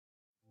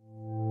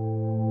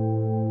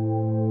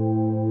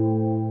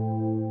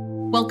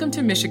Welcome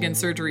to Michigan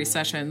Surgery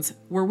Sessions,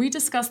 where we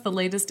discuss the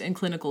latest in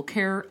clinical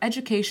care,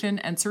 education,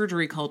 and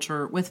surgery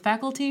culture with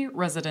faculty,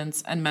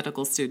 residents, and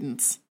medical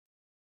students.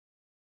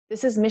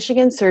 This is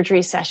Michigan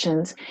Surgery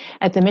Sessions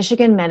at the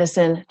Michigan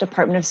Medicine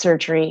Department of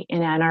Surgery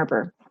in Ann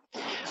Arbor,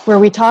 where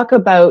we talk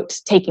about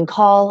taking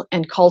call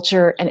and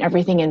culture and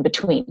everything in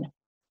between.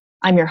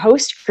 I'm your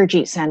host,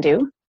 Gurjeet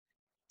Sandhu.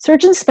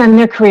 Surgeons spend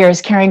their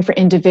careers caring for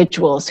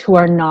individuals who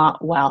are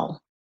not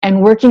well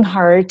and working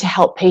hard to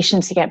help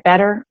patients get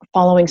better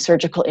following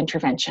surgical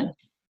intervention.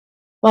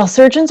 While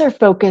surgeons are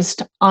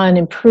focused on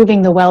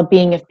improving the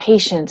well-being of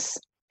patients,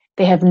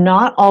 they have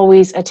not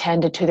always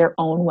attended to their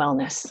own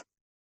wellness.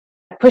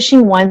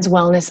 Pushing one's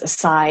wellness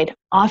aside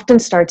often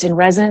starts in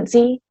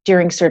residency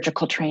during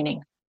surgical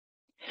training.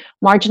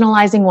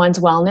 Marginalizing one's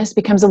wellness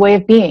becomes a way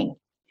of being.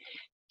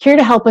 Here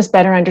to help us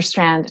better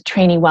understand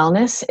trainee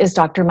wellness is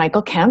Dr.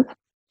 Michael Kemp.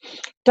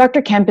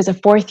 Dr. Kemp is a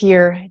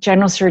fourth-year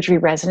general surgery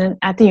resident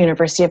at the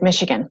University of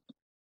Michigan.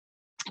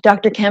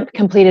 Dr. Kemp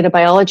completed a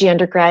biology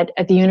undergrad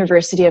at the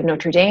University of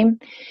Notre Dame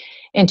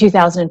in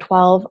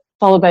 2012,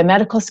 followed by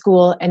medical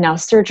school and now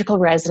surgical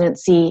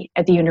residency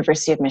at the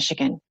University of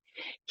Michigan.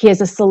 He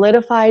has a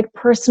solidified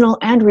personal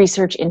and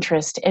research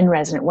interest in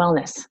resident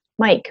wellness.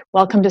 Mike,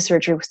 welcome to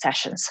Surgery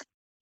Sessions.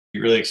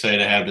 I'm really excited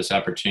to have this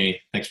opportunity.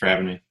 Thanks for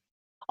having me.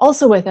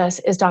 Also with us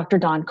is Dr.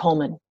 Dawn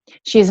Coleman.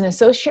 She is an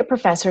associate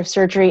professor of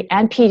surgery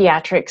and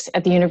pediatrics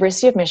at the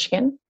University of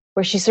Michigan,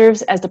 where she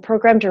serves as the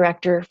program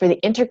director for the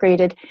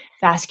Integrated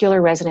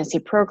Vascular Residency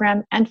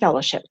Program and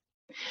Fellowship.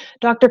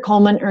 Dr.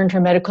 Coleman earned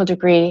her medical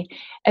degree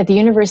at the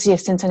University of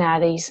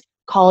Cincinnati's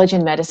College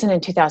in Medicine in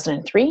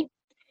 2003.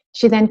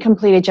 She then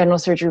completed general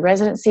surgery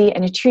residency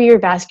and a 2-year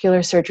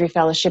vascular surgery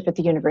fellowship at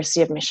the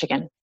University of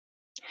Michigan.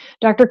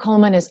 Dr.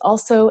 Coleman is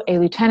also a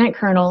lieutenant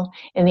colonel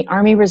in the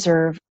Army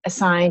Reserve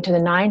assigned to the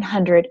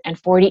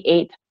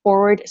 948th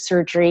Forward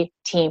Surgery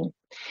Team,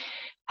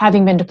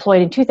 having been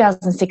deployed in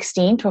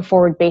 2016 to a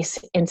forward base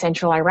in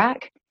central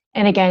Iraq,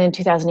 and again in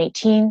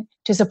 2018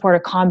 to support a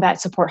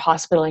combat support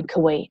hospital in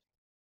Kuwait.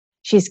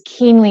 She's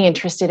keenly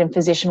interested in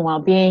physician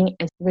well-being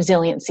and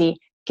resiliency,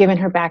 given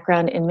her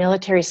background in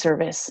military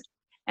service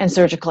and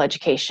surgical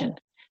education.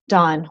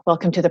 Dawn,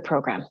 welcome to the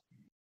program.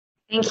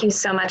 Thank you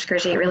so much,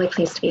 Gurjeet. Really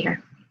pleased to be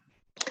here.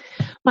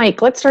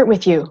 Mike, let's start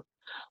with you.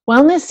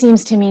 Wellness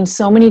seems to mean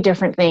so many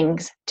different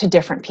things to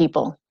different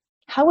people.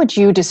 How would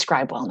you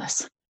describe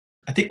wellness?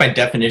 I think my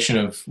definition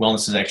of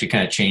wellness has actually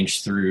kind of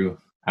changed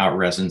throughout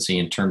residency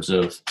in terms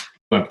of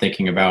what I'm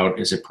thinking about.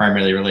 Is it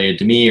primarily related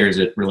to me or is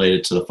it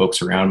related to the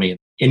folks around me?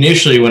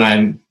 Initially, when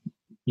I'm,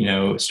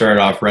 started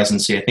off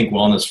residency, I think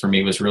wellness for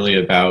me was really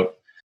about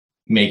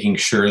making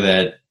sure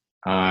that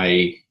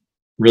I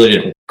really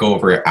didn't go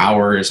over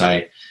hours.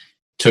 I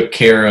took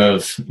care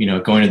of,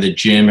 going to the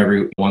gym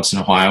every once in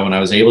a while when I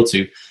was able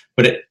to.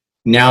 But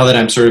now that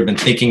I'm sort of been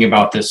thinking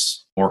about this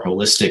more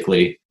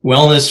holistically,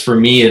 wellness for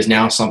me is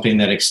now something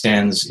that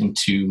extends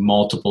into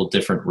multiple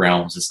different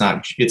realms.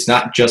 It's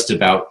not just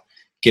about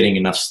getting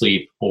enough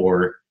sleep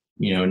or,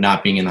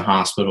 not being in the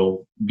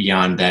hospital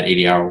beyond that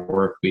 80-hour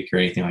work week or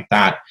anything like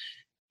that.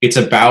 It's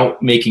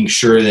about making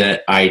sure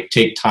that I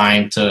take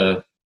time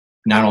to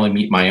not only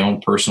meet my own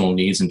personal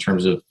needs in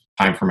terms of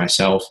time for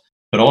myself,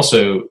 but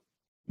also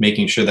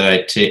making sure that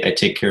I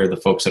take care of the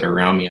folks that are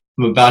around me.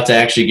 I'm about to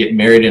actually get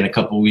married in a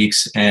couple of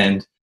weeks,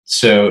 and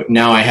so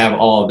now I have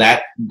all of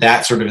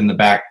that sort of in the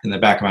back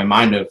of my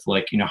mind of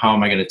how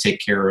am I going to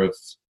take care of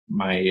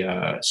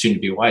my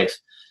soon-to-be wife?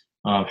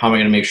 How am I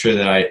going to make sure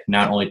that I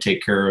not only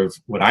take care of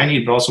what I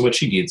need, but also what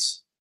she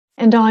needs?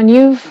 And Dawn,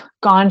 you've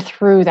gone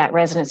through that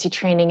residency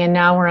training, and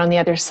now we're on the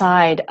other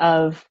side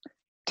of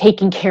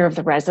taking care of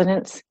the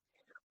residents.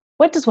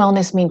 What does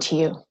wellness mean to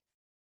you?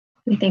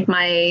 I think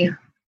my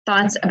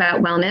thoughts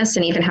about wellness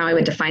and even how I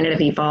would define it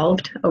have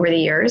evolved over the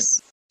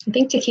years. I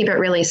think to keep it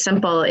really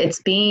simple,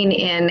 it's being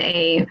in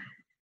a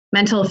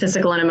mental,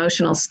 physical, and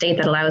emotional state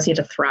that allows you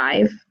to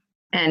thrive.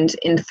 And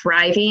in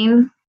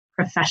thriving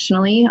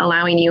professionally,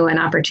 allowing you an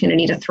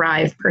opportunity to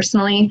thrive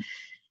personally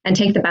and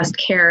take the best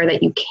care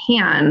that you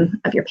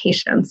can of your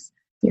patients,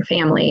 your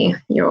family,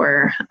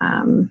 your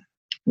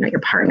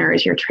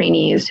partners, your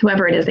trainees,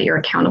 whoever it is that you're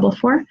accountable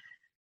for.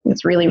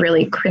 It's really,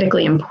 really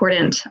critically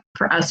important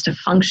for us to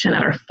function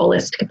at our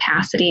fullest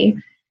capacity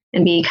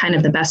and be kind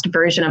of the best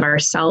version of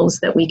ourselves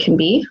that we can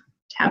be,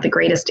 to have the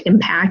greatest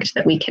impact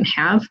that we can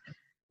have.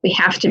 We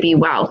have to be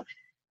well.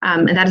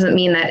 And that doesn't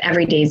mean that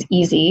every day is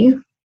easy.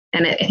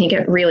 And I think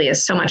it really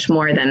is so much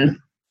more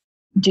than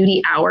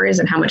duty hours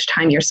and how much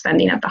time you're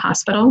spending at the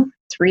hospital.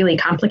 It's really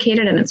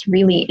complicated and it's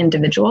really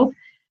individual.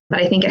 But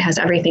I think it has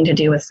everything to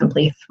do with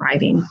simply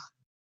thriving.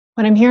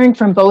 What I'm hearing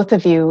from both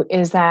of you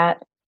is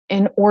that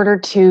in order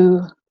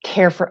to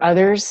care for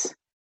others,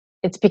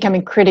 it's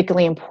becoming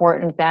critically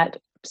important that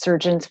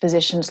surgeons,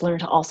 physicians learn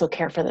to also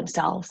care for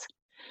themselves.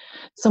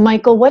 So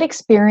Michael, what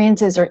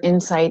experiences or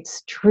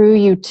insights drew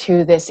you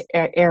to this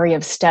area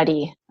of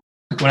study?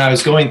 When I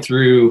was going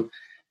through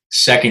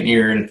second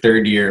year and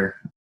third year,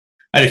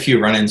 I had a few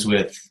run-ins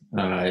with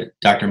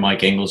Dr.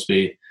 Mike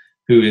Englesby,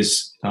 who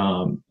is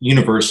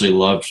universally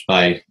loved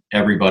by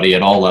everybody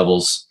at all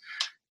levels.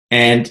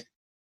 And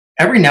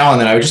every now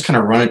and then I would just kind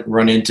of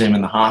run into him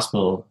in the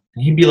hospital,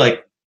 and he'd be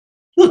like,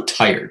 "You look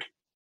tired.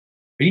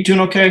 Are you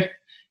doing okay?"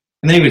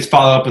 And then he would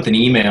follow up with an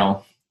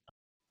email.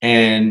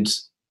 And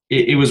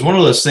it was one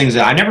of those things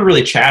that I never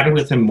really chatted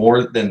with him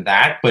more than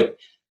that, but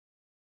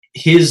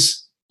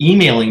his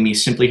emailing me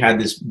simply had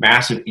this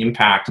massive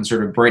impact and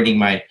sort of brightening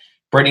my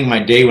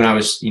day when I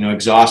was,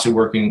 exhausted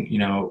working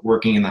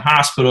in the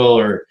hospital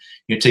or,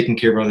 taking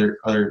care of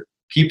other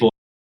people.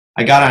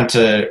 I got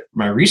onto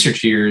my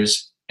research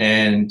years,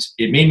 and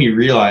it made me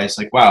realize,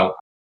 like, wow,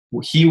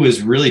 he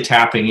was really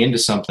tapping into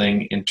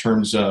something in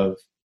terms of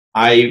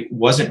I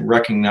wasn't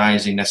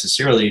recognizing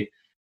necessarily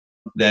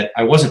that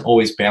I wasn't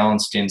always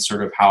balanced in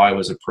sort of how I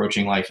was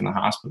approaching life in the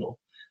hospital.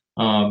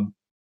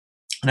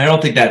 And I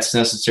don't think that's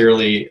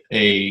necessarily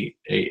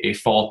a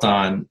fault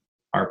on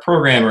our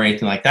program or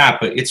anything like that,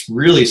 but it's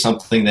really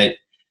something that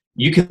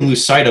you can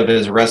lose sight of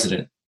as a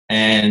resident.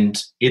 And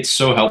it's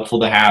so helpful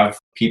to have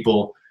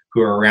people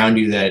who are around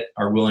you that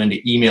are willing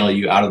to email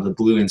you out of the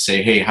blue and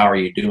say, "Hey, how are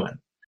you doing?"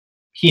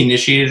 He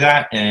initiated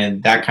that,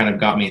 and that kind of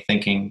got me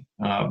thinking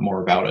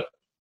more about it.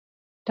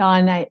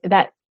 Don,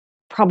 that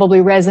probably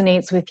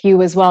resonates with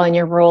you as well in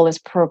your role as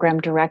program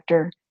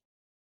director.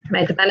 I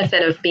had the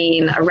benefit of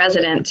being a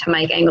resident to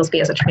Mike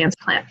Anglesby as a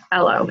transplant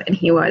fellow, and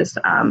he was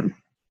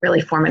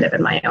really formative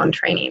in my own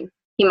training.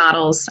 He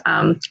models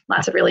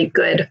lots of really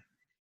good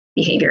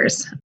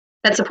behaviors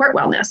that support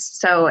wellness.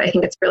 So I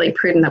think it's really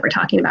prudent that we're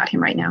talking about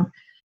him right now.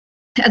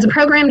 As a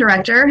program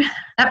director,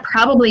 that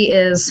probably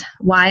is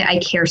why I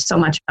care so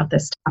much about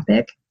this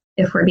topic,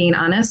 if we're being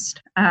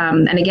honest.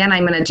 And again,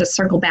 I'm going to just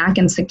circle back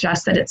and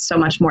suggest that it's so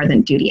much more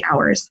than duty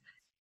hours.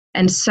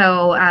 And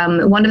so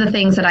one of the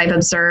things that I've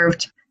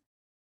observed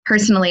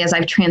personally as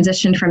I've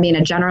transitioned from being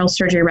a general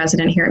surgery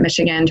resident here at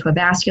Michigan to a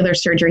vascular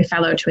surgery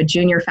fellow to a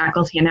junior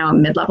faculty and now a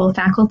mid-level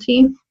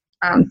faculty,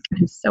 I'm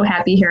so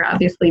happy here,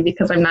 obviously,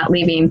 because I'm not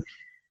leaving,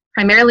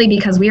 primarily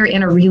because we are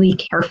in a really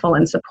careful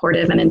and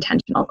supportive and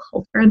intentional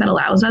culture that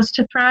allows us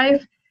to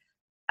thrive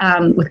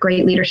with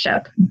great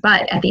leadership.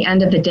 But at the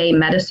end of the day,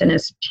 medicine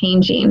is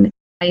changing.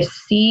 I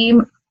see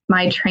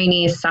my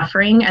trainees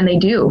suffering, and they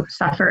do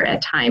suffer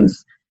at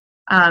times.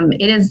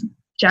 It is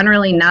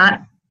generally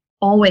not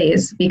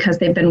always because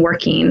they've been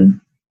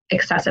working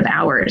excessive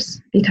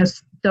hours,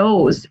 because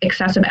those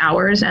excessive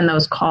hours and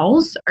those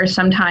calls are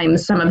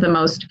sometimes some of the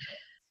most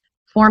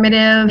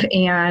formative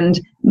and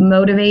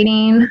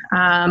motivating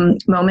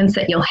moments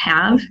that you'll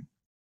have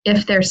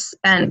if they're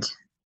spent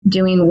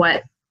doing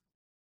what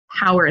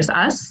powers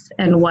us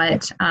and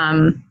what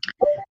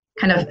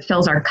kind of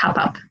fills our cup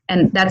up,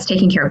 and that's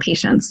taking care of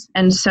patients.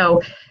 And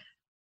so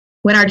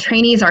when our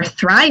trainees are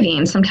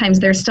thriving, sometimes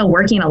they're still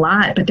working a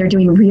lot, but they're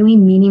doing really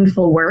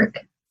meaningful work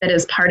that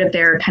is part of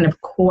their kind of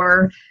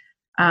core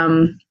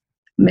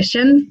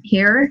mission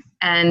here,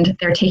 and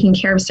they're taking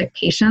care of sick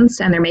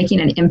patients, and they're making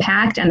an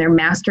impact, and they're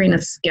mastering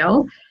a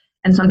skill.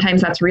 And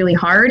sometimes that's really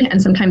hard,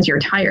 and sometimes you're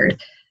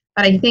tired.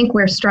 But I think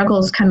where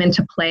struggles come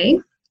into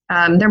play,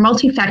 they're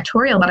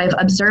multifactorial, but I've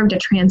observed a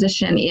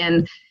transition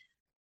in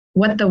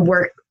what the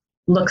work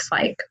looks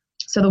like.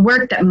 So the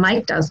work that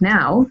Mike does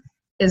now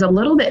is a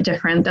little bit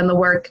different than the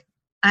work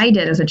I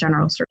did as a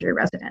general surgery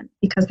resident,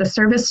 because the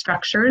service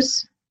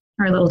structures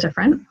are a little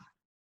different.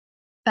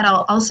 But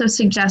I'll also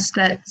suggest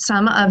that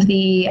some of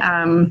the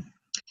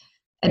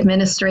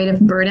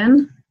administrative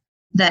burden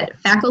that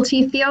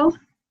faculty feel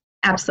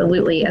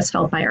absolutely is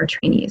felt by our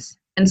trainees.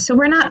 And so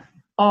we're not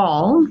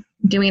all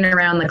doing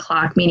around the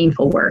clock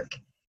meaningful work.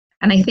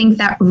 And I think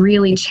that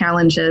really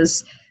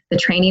challenges the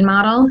training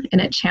model, and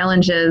it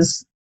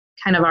challenges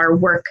kind of our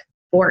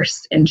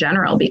workforce in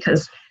general,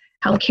 because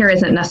healthcare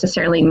isn't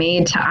necessarily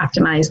made to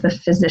optimize the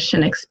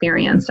physician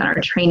experience, and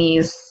our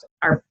trainees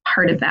are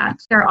part of that.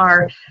 There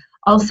are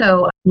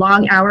also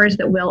long hours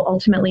that will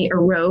ultimately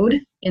erode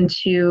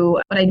into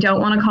what I don't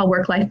want to call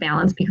work-life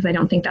balance, because I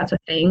don't think that's a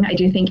thing. I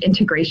do think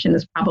integration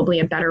is probably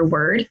a better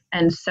word.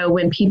 And so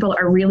when people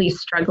are really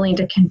struggling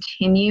to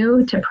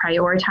continue to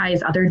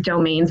prioritize other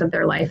domains of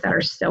their life that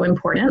are so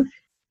important,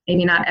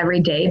 maybe not every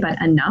day,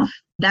 but enough,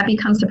 that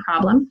becomes a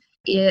problem.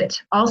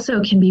 It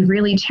also can be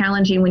really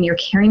challenging when you're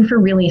caring for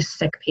really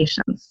sick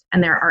patients,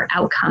 and there are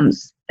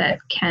outcomes that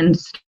can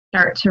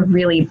start to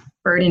really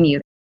burden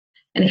you.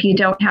 And if you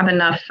don't have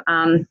enough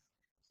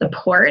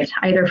support,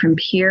 either from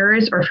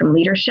peers or from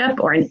leadership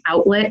or an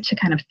outlet to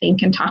kind of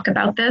think and talk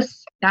about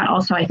this, that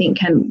also, I think,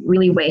 can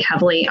really weigh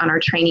heavily on our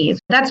trainees.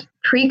 That's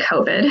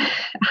pre-COVID.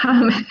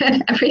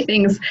 And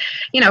everything's,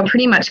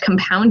 pretty much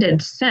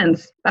compounded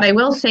since. But I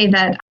will say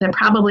that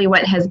probably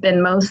what has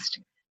been most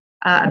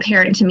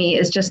apparent to me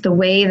is just the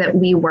way that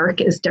we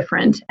work is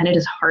different, and it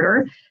is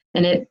harder,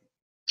 and it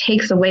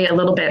takes away a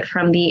little bit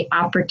from the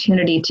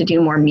opportunity to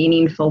do more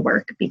meaningful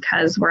work,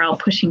 because we're all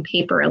pushing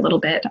paper a little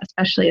bit,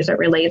 especially as it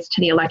relates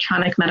to the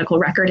electronic medical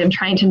record and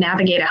trying to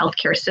navigate a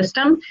healthcare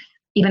system,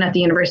 even at the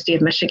University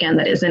of Michigan,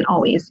 that isn't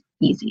always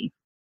easy.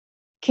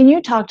 Can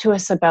you talk to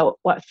us about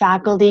what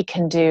faculty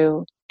can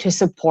do to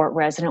support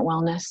resident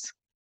wellness?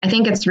 I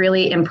think it's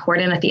really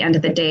important at the end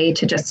of the day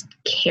to just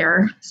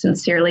care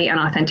sincerely and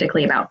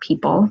authentically about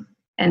people.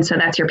 And so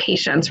that's your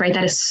patients, right?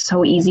 That is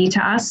so easy to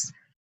us.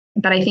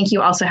 But I think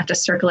you also have to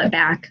circle it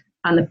back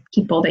on the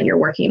people that you're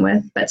working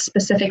with, but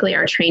specifically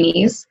our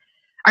trainees.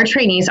 Our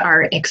trainees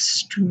are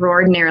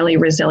extraordinarily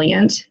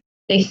resilient.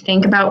 They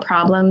think about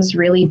problems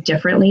really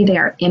differently. They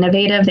are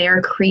innovative. They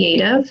are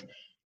creative.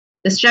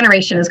 This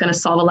generation is going to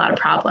solve a lot of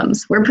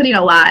problems. We're putting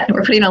a lot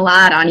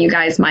on you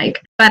guys,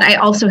 Mike. But I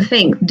also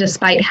think,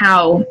 despite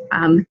how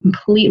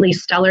completely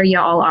stellar you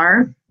all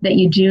are, that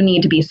you do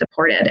need to be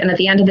supported. And at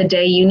the end of the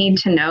day, you need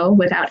to know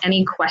without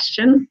any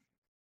question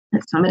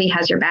that somebody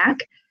has your back.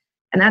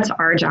 And that's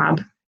our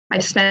job.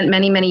 I've spent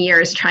many, many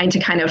years trying to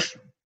kind of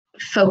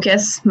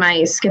focus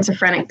my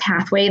schizophrenic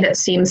pathway that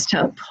seems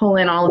to pull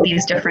in all of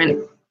these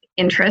different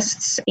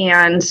interests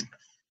and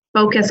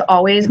focus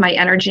always my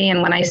energy.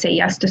 And when I say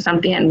yes to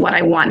something and what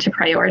I want to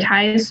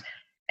prioritize,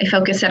 I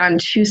focus it on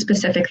two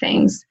specific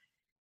things.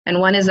 And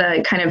one is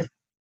a kind of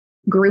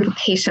group of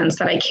patients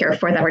that I care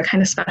for that are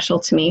kind of special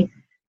to me.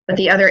 But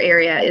the other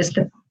area is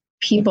the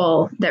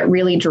people that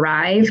really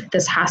drive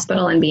this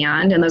hospital and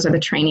beyond, and those are the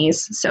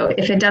trainees. So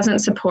if it doesn't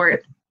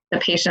support the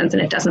patients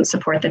and it doesn't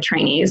support the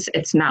trainees,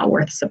 it's not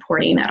worth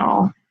supporting at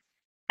all.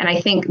 And I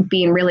think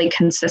being really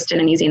consistent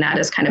and using that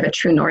as kind of a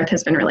true north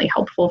has been really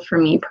helpful for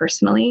me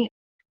personally.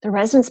 The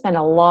residents spend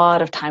a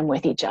lot of time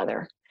with each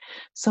other.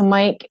 So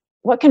Mike,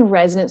 what can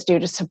residents do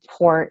to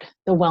support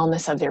the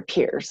wellness of their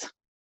peers?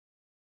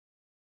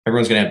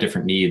 Everyone's going to have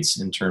different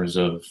needs in terms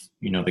of,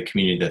 the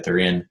community that they're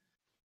in.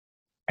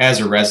 As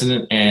a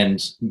resident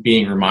and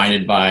being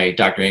reminded by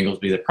Dr.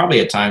 Anglesby that probably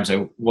at times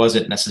I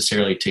wasn't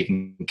necessarily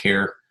taking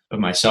care of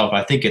myself,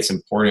 I think it's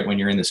important when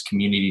you're in this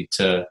community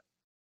to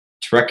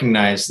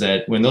recognize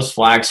that when those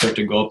flags start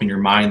to go up in your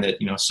mind that,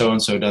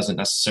 so-and-so doesn't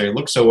necessarily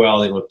look so well,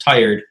 they look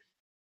tired,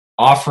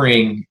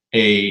 offering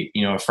a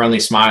friendly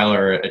smile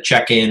or a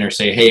check-in or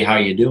say, hey, how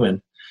you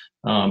doing?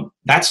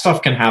 That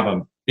stuff can have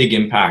a big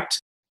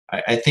impact.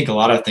 I think a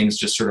lot of things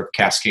just sort of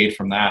cascade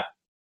from that.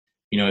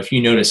 If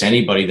you notice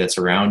anybody that's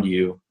around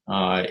you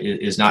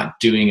is not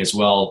doing as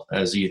well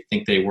as you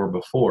think they were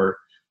before,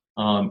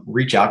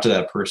 reach out to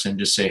that person.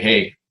 Just say,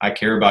 hey, I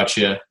care about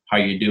you. How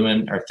you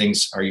doing?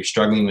 Are you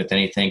struggling with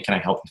anything? Can I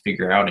help you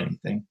figure out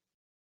anything?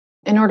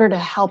 In order to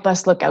help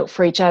us look out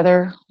for each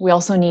other, we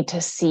also need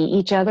to see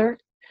each other.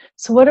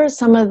 So what are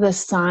some of the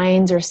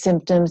signs or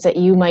symptoms that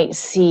you might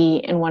see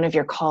in one of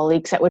your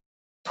colleagues that would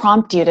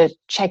prompt you to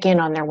check in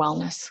on their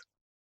wellness?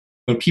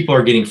 When people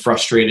are getting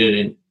frustrated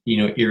and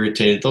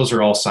irritated, those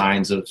are all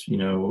signs of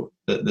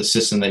the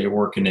system that you're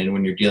working in.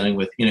 When you're dealing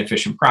with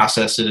inefficient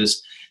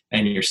processes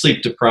and you're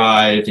sleep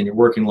deprived and you're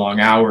working long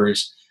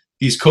hours,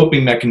 these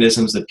coping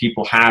mechanisms that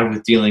people have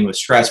with dealing with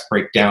stress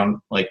break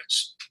down like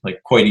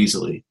quite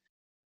easily.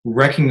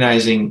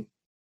 Recognizing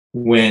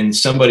when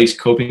somebody's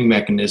coping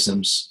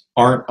mechanisms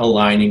aren't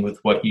aligning with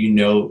what you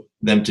know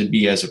them to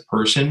be as a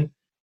person,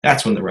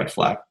 that's when the red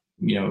flag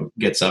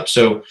gets up.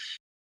 So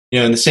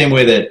in the same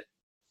way that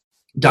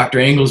Dr.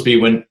 Anglesby,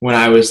 when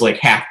I was like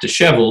half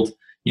disheveled,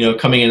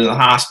 coming into the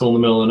hospital in the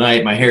middle of the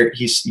night, my hair,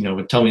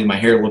 would tell me my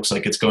hair looks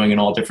like it's going in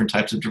all different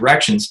types of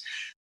directions.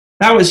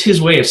 That was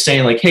his way of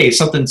saying like, hey,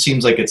 something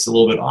seems like it's a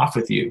little bit off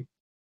with you.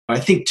 I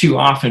think too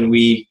often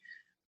we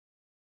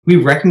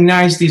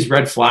recognize these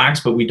red flags,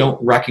 but we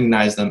don't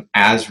recognize them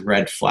as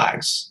red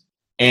flags.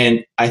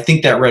 And I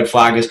think that red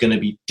flag is going to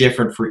be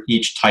different for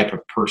each type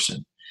of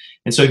person.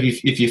 And so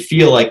if you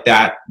feel like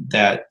that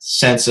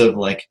sense of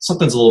like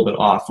something's a little bit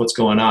off, what's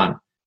going on,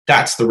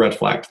 that's the red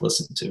flag to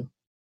listen to.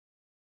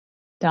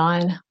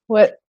 Dawn,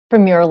 what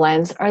from your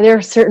lens, are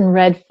there certain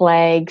red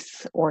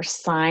flags or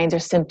signs or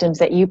symptoms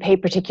that you pay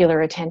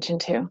particular attention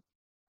to?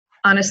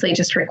 Honestly,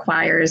 just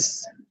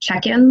requires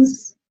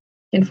check-ins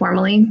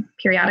informally,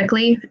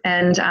 periodically.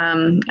 And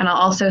I'll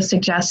also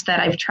suggest that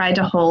I've tried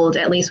to hold,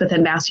 at least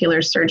within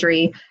vascular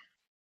surgery,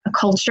 a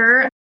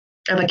culture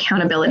of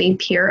accountability,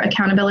 peer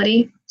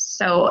accountability.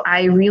 So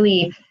I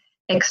really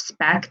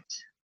expect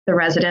the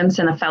residents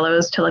and the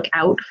fellows to look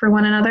out for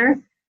one another.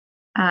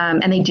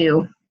 And they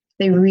do.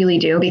 They really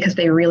do, because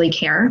they really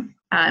care.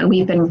 And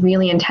we've been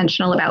really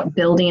intentional about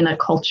building a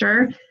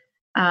culture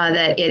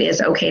that it is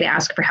okay to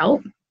ask for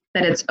help,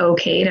 that it's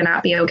okay to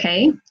not be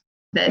okay,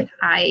 that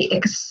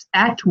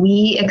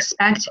we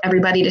expect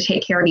everybody to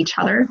take care of each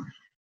other.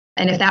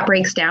 And if that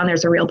breaks down,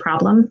 there's a real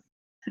problem.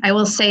 I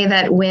will say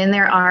that when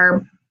there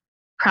are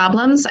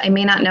problems, I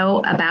may not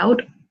know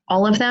about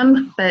all of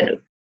them,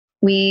 but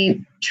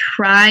we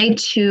try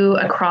to,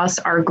 across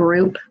our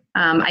group,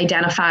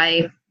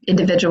 identify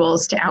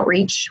individuals to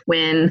outreach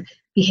when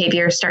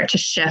behaviors start to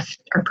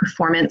shift or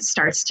performance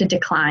starts to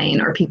decline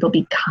or people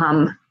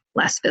become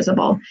less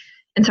visible.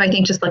 And so I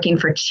think just looking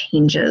for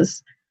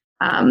changes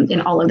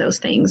in all of those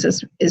things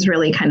is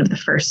really kind of the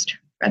first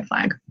red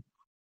flag.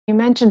 You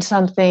mentioned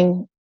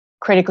something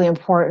critically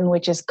important,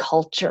 which is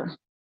culture.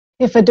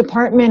 If a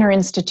department or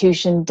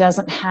institution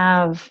doesn't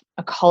have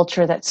a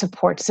culture that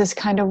supports this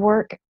kind of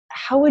work,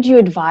 how would you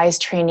advise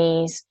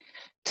trainees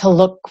to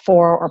look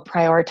for or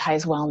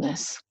prioritize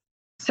wellness?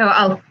 So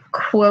I'll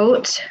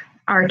quote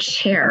our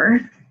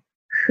chair,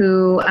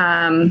 who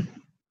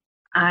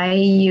I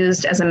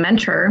used as a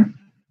mentor,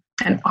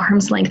 an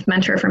arm's length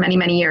mentor for many,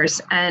 many years.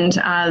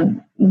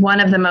 And one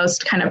of the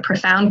most kind of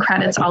profound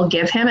credits I'll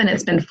give him, and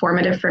it's been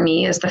formative for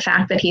me, is the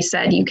fact that he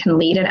said, you can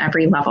lead at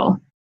every level.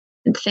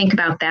 And think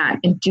about that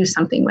and do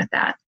something with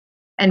that.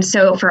 And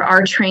so for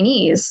our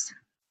trainees,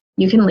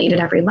 you can lead at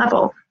every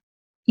level.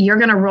 You're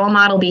going to role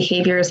model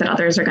behaviors that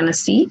others are going to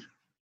see.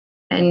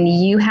 And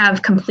you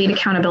have complete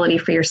accountability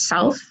for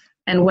yourself.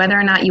 And whether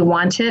or not you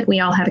want it, we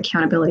all have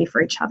accountability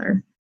for each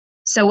other.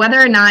 So whether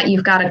or not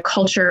you've got a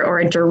culture or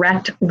a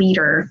direct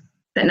leader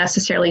that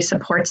necessarily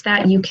supports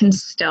that, you can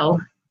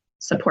still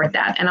support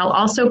that. And I'll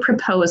also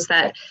propose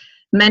that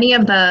many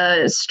of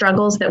the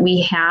struggles that we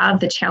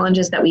have, the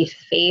challenges that we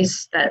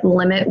face that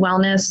limit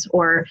wellness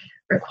or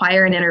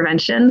require an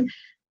intervention,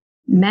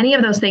 many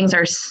of those things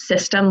are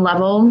system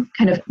level,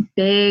 kind of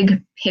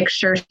big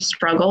picture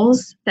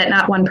struggles that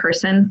not one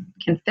person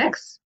can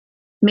fix.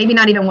 Maybe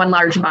not even one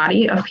large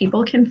body of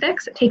people can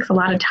fix. It takes a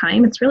lot of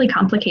time. It's really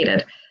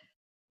complicated.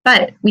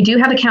 But we do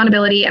have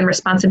accountability and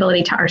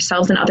responsibility to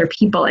ourselves and other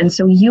people. And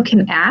so you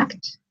can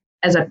act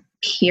as a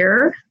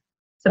peer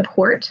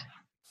support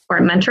or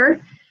a mentor.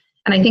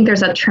 And I think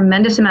there's a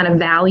tremendous amount of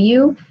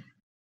value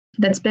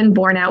that's been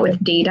borne out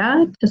with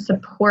data to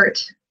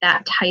support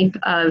that type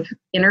of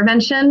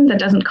intervention that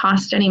doesn't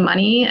cost any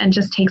money and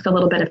just takes a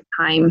little bit of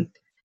time.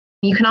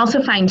 You can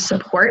also find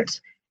support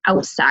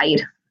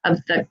outside of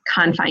the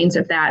confines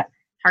of that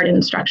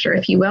hardened structure,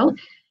 if you will.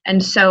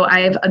 And so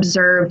I've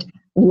observed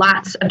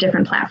lots of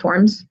different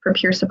platforms for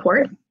peer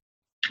support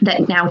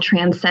that now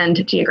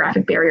transcend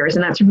geographic barriers.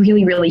 And that's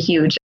really, really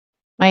huge.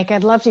 Mike,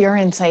 I'd love your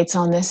insights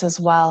on this as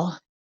well.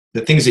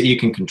 The things that you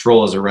can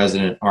control as a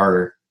resident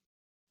are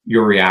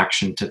your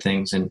reaction to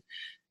things and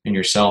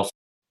yourself.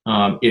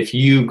 If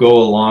you go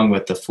along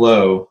with the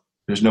flow,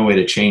 there's no way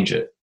to change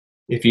it.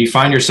 If you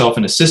find yourself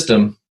in a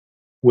system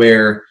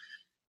where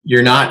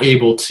you're not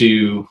able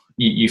to,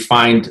 you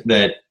find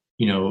that,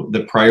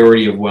 the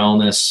priority of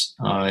wellness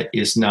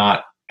is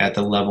not at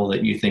the level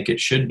that you think it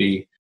should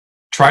be,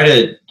 try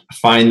to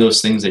find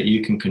those things that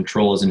you can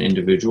control as an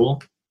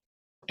individual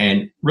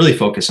and really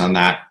focus on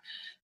that.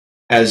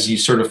 As you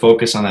sort of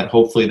focus on that,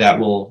 hopefully that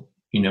will,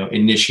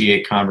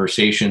 initiate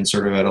conversation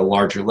sort of at a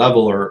larger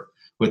level or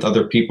with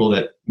other people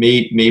that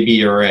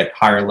maybe are at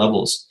higher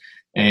levels.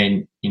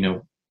 And,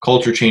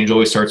 culture change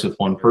always starts with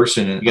one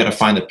person, and you got to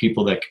find the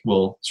people that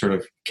will sort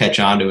of catch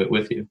on to it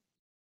with you.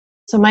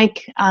 So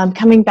Mike,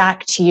 coming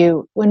back to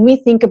you, when we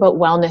think about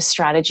wellness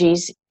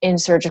strategies in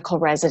surgical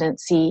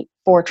residency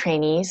for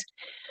trainees,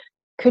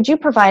 could you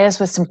provide us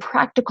with some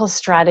practical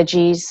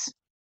strategies?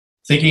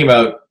 Thinking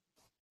about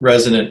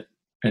resident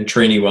and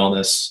trainee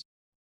wellness,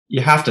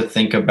 you have to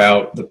think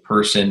about the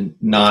person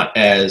not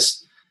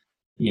as,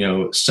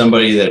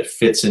 somebody that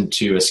fits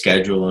into a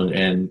schedule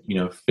and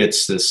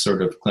fits this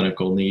sort of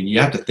clinical need. You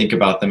have to think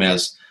about them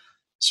as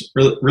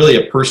really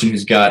a person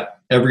who's got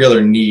every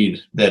other need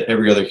that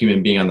every other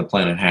human being on the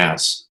planet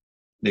has.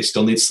 They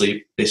still need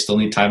sleep. They still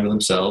need time to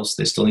themselves.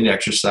 They still need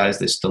exercise.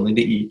 They still need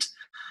to eat.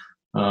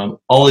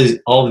 All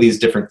of these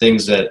different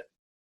things that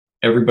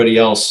everybody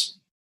else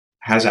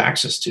has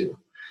access to.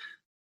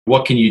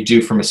 What can you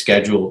do from a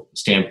schedule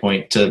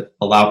standpoint to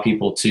allow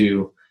people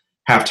to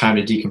have time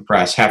to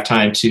decompress, have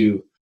time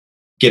to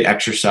get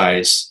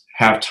exercise,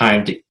 have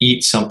time to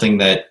eat something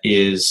that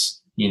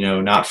is,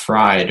 not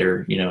fried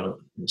or,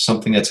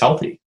 something that's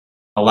healthy.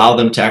 Allow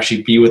them to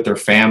actually be with their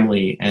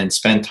family and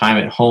spend time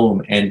at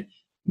home and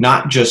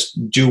not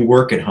just do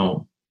work at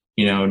home,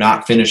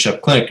 not finish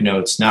up clinic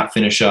notes, not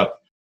finish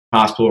up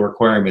hospital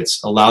requirements.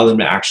 Allow them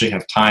to actually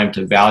have time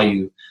to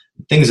value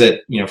things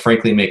that,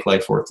 frankly, make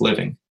life worth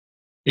living.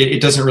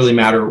 It doesn't really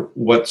matter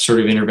what sort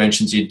of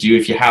interventions you do.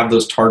 If you have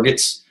those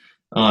targets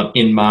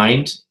in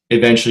mind,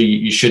 eventually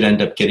you should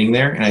end up getting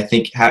there. And I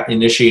think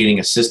initiating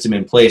a system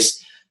in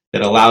place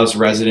that allows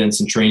residents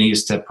and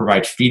trainees to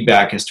provide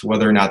feedback as to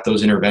whether or not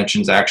those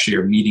interventions actually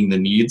are meeting the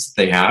needs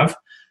they have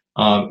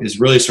is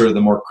really sort of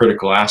the more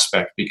critical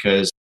aspect,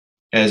 because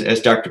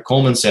as Dr.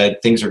 Coleman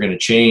said, things are going to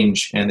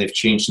change, and they've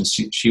changed since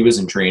she was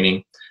in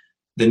training.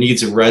 The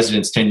needs of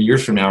residents 10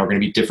 years from now are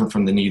going to be different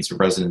from the needs of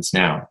residents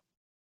now.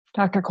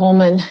 Dr.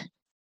 Coleman,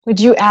 would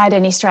you add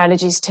any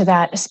strategies to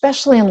that,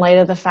 especially in light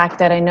of the fact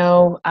that I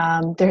know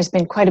there's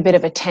been quite a bit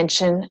of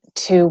attention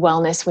to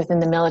wellness within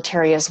the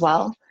military as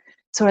well?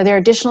 So are there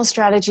additional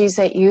strategies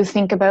that you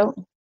think about?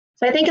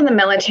 So I think in the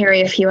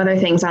military, a few other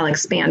things I'll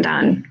expand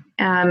on.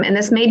 And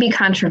this may be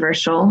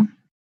controversial.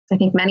 I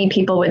think many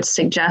people would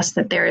suggest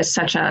that there is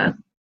such a,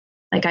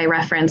 like I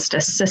referenced,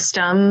 a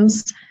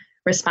systems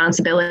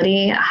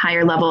responsibility, a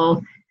higher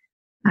level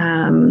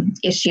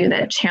issue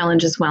that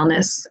challenges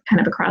wellness kind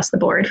of across the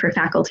board for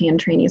faculty and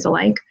trainees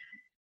alike.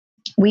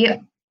 We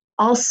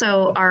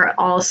also are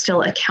all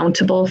still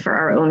accountable for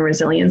our own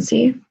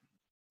resiliency.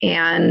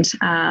 And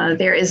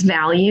there is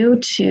value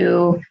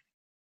to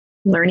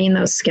learning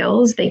those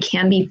skills. They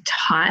can be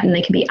taught and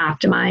they can be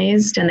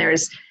optimized. And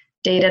there's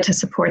data to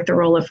support the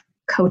role of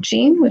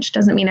coaching, which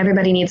doesn't mean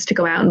everybody needs to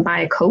go out and buy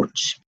a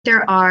coach.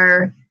 There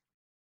are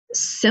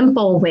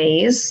simple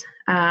ways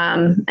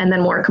and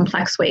then more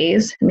complex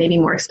ways, maybe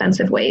more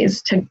expensive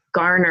ways to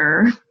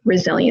garner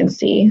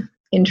resiliency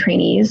in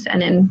trainees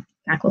and in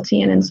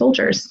faculty and in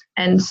soldiers.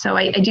 And so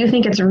I do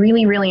think it's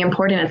really, really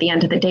important at the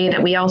end of the day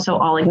that we also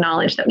all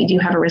acknowledge that we do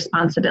have a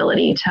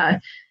responsibility to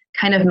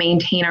kind of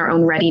maintain our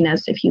own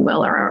readiness, if you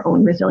will, or our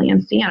own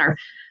resiliency, and our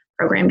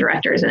program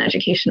directors and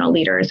educational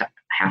leaders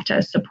have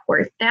to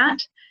support that.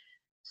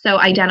 So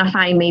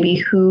identifying maybe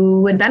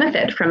who would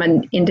benefit from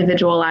an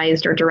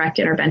individualized or direct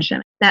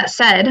intervention. That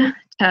said,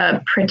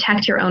 to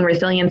protect your own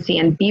resiliency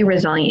and be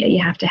resilient,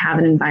 you have to have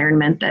an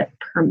environment that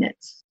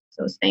permits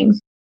those things.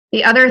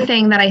 The other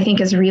thing that I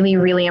think is really,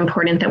 really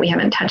important that we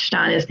haven't touched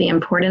on is the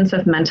importance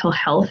of mental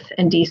health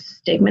and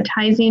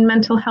destigmatizing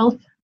mental health.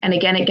 And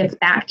again, it gets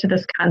back to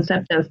this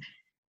concept of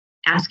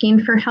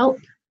asking for help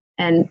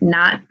and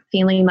not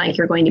feeling like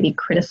you're going to be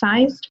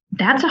criticized.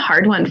 That's a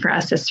hard one for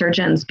us as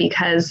surgeons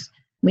because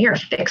we are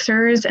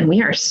fixers and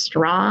we are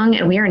strong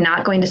and we are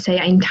not going to say,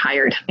 I'm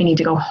tired, I need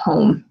to go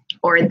home.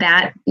 Or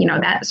that,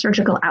 that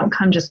surgical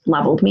outcome just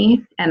leveled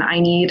me and I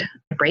need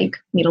a break,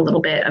 need a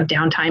little bit of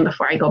downtime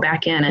before I go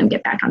back in and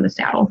get back on the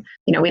saddle.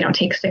 We don't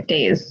take sick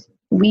days.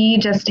 We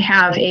just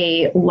have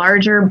a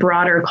larger,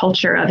 broader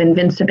culture of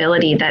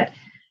invincibility that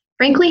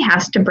frankly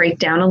has to break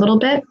down a little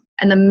bit.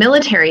 And the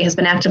military has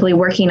been actively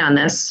working on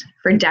this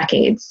for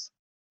decades,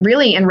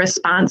 really in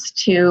response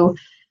to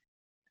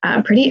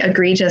pretty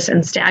egregious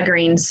and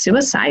staggering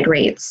suicide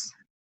rates,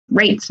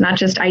 not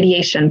just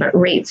ideation, but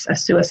rates of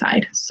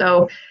suicide.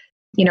 So,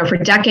 for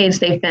decades,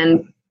 they've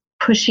been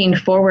pushing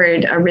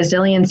forward a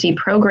resiliency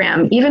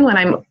program. Even when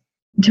I'm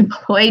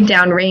deployed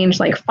downrange,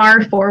 like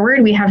far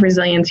forward, we have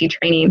resiliency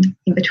training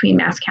in between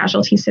mass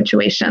casualty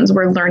situations.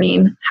 We're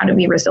learning how to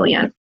be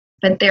resilient.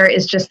 But there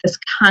is just this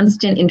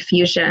constant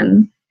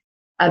infusion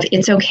of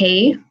it's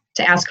okay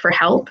to ask for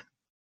help.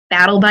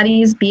 Battle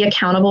buddies, be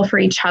accountable for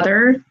each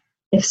other.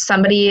 If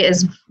somebody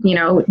is,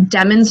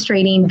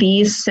 demonstrating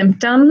these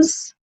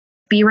symptoms,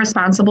 be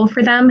responsible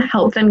for them,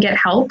 help them get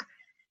help.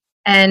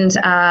 And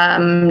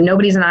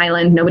nobody's an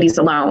island, nobody's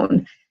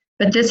alone.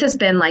 But this has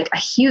been like a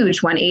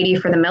huge 180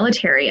 for the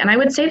military. And I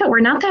would say that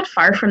we're not that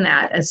far from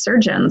that as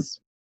surgeons.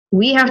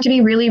 We have to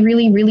be really,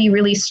 really, really,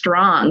 really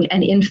strong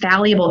and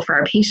infallible for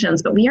our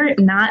patients, but we are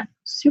not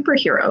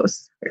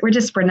superheroes.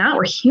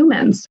 We're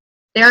humans.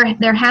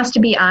 There has to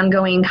be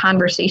ongoing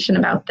conversation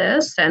about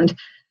this and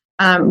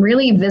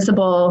really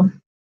visible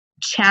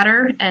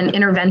chatter and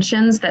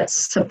interventions that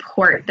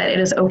support that it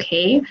is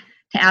okay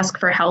to ask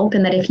for help,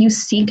 and that if you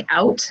seek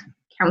out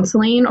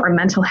counseling or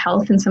mental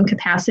health in some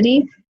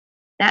capacity,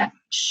 that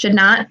should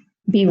not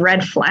be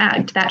red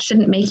flagged. That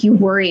shouldn't make you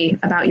worry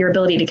about your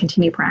ability to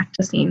continue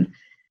practicing.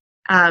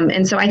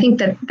 And so I think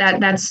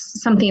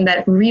that's something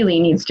that really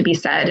needs to be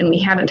said, and we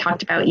haven't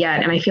talked about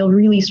yet, and I feel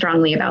really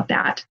strongly about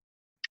that.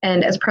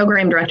 And as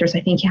program directors,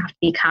 I think you have to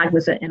be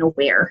cognizant and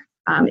aware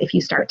if you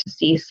start to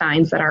see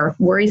signs that are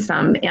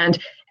worrisome, and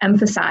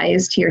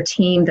emphasize to your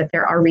team that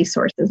there are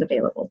resources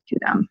available to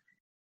them.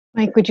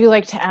 Mike, would you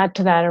like to add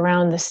to that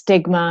around the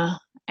stigma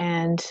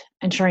and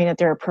ensuring that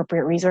there are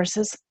appropriate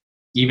resources?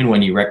 Even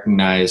when you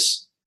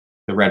recognize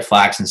the red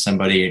flags in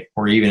somebody,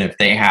 or even if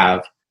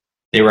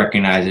they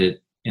recognize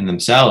it in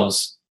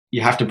themselves,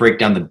 you have to break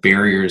down the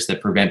barriers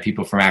that prevent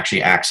people from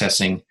actually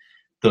accessing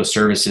those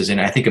services.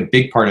 And I think a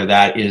big part of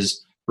that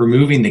is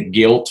removing the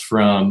guilt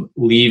from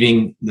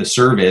leaving the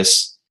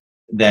service,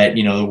 that,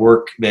 the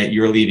work that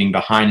you're leaving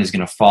behind is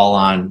going to fall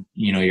on,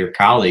 your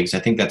colleagues. I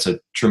think that's a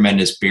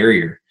tremendous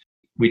barrier.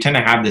 We tend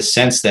to have this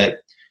sense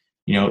that,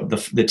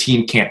 the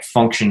team can't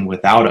function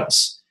without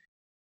us.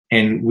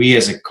 And we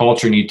as a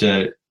culture need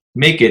to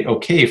make it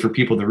okay for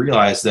people to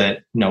realize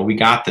that, no, we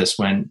got this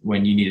when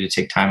you need to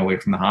take time away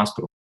from the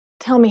hospital.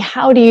 Tell me,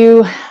 how do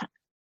you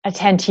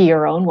attend to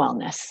your own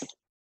wellness?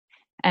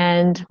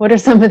 And what are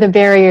some of the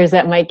barriers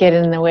that might get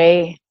in the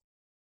way?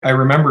 I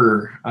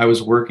remember I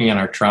was working on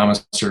our trauma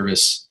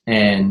service,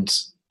 and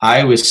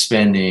I was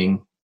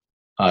spending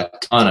a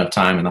ton of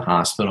time in the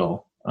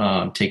hospital,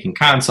 taking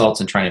consults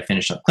and trying to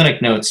finish up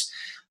clinic notes.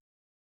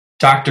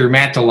 Dr.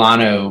 Matt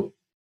Delano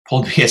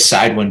pulled me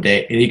aside one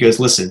day and he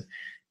goes, listen,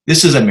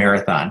 this is a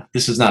marathon.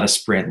 This is not a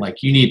sprint.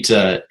 Like you need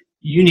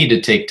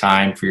to take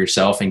time for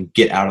yourself and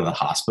get out of the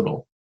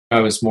hospital.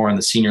 I was more on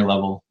the senior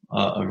level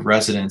of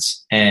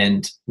residence.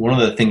 And one of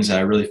the things that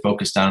I really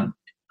focused on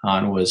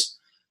was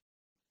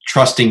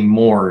trusting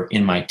more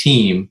in my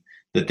team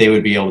that they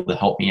would be able to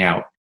help me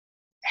out.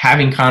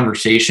 Having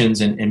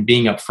conversations and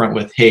being upfront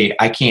with, hey,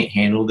 I can't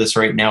handle this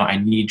right now. I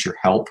need your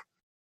help.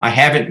 I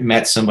haven't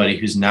met somebody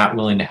who's not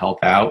willing to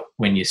help out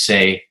when you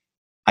say,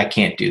 I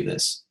can't do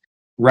this.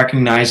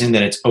 Recognizing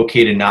that it's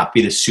okay to not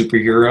be the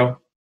superhero,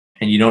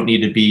 and you don't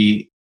need to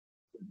be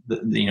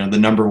the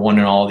number one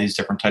in all these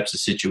different types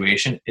of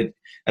situations.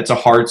 That's a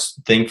hard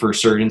thing for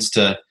surgeons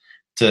to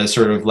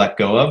sort of let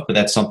go of, but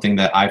that's something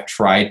that I've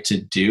tried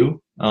to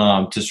do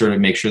to sort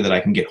of make sure that I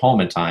can get home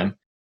in time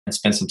and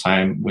spend some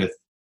time with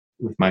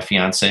my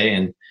fiance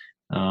and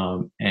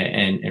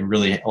and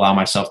really allow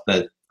myself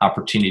that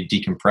opportunity to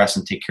decompress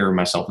and take care of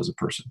myself as a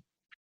person.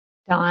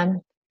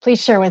 Don,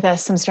 please share with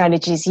us some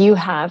strategies you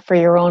have for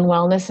your own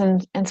wellness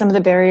and some of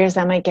the barriers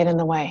that might get in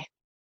the way.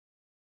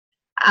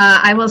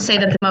 I will say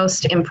that the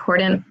most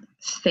important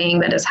thing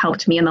that has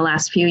helped me in the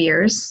last few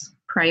years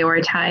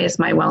prioritize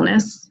my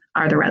wellness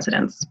are the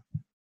residents,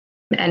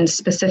 and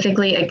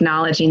specifically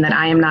acknowledging that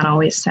I am not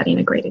always setting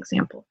a great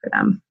example for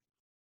them,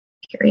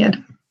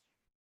 period.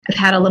 I've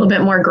had a little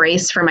bit more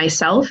grace for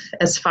myself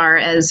as far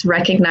as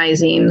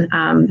recognizing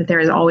that there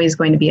is always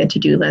going to be a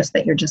to-do list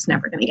that you're just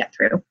never going to get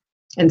through.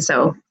 And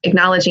so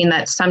acknowledging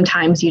that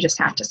sometimes you just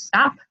have to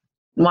stop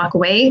and walk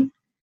away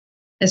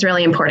is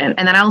really important.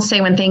 And then I'll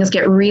say when things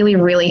get really,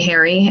 really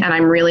hairy and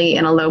I'm really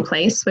in a low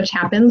place, which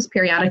happens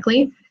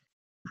periodically,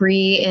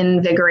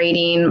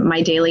 reinvigorating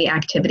my daily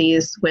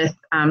activities with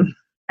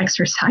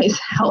exercise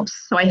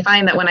helps. So I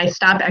find that when I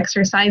stop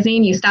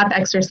exercising, you stop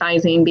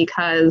exercising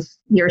because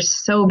you're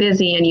so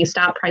busy and you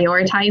stop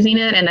prioritizing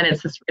it. And then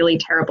it's this really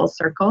terrible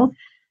circle.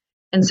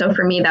 And so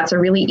for me, that's a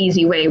really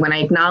easy way. When I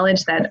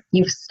acknowledge that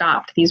you've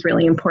stopped these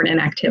really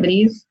important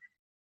activities,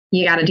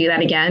 you got to do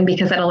that again,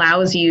 because it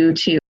allows you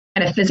to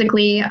kind of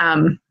physically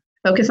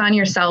focus on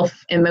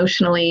yourself,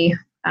 emotionally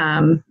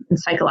and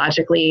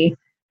psychologically,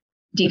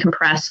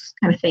 decompress,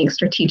 kind of think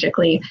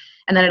strategically.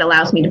 And then it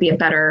allows me to be a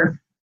better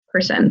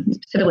person,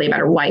 specifically a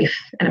better wife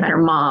and a better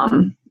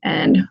mom,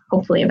 and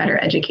hopefully a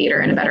better educator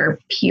and a better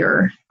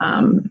peer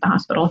at the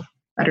hospital,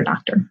 better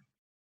doctor.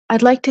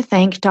 I'd like to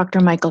thank Dr.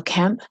 Michael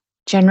Kemp,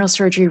 general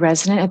surgery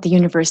resident at the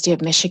University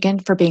of Michigan,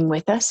 for being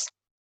with us.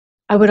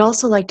 I would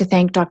also like to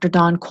thank Dr.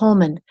 Don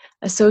Coleman,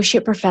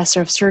 associate professor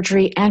of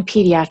surgery and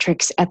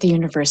pediatrics at the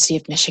University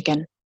of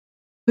Michigan.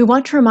 We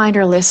want to remind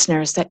our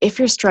listeners that if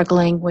you're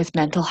struggling with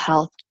mental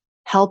health,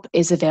 help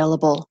is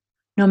available,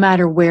 no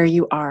matter where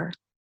you are.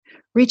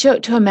 Reach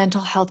out to a mental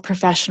health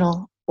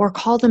professional or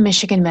call the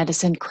Michigan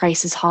Medicine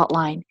Crisis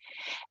Hotline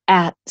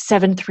at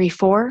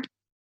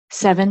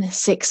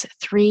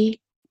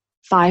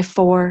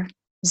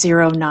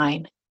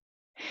 734-763-5409.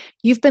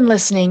 You've been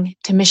listening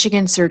to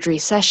Michigan Surgery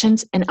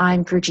Sessions, and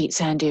I'm Gurjeet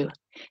Sandhu.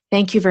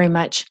 Thank you very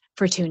much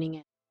for tuning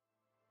in.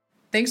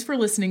 Thanks for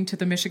listening to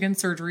the Michigan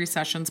Surgery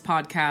Sessions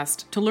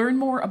podcast. To learn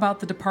more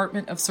about the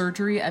Department of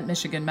Surgery at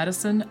Michigan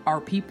Medicine,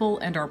 our people,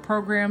 and our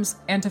programs,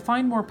 and to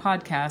find more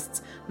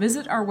podcasts,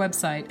 visit our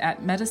website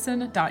at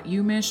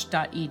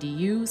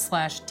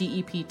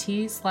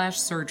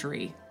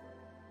medicine.umich.edu/DEPT/surgery.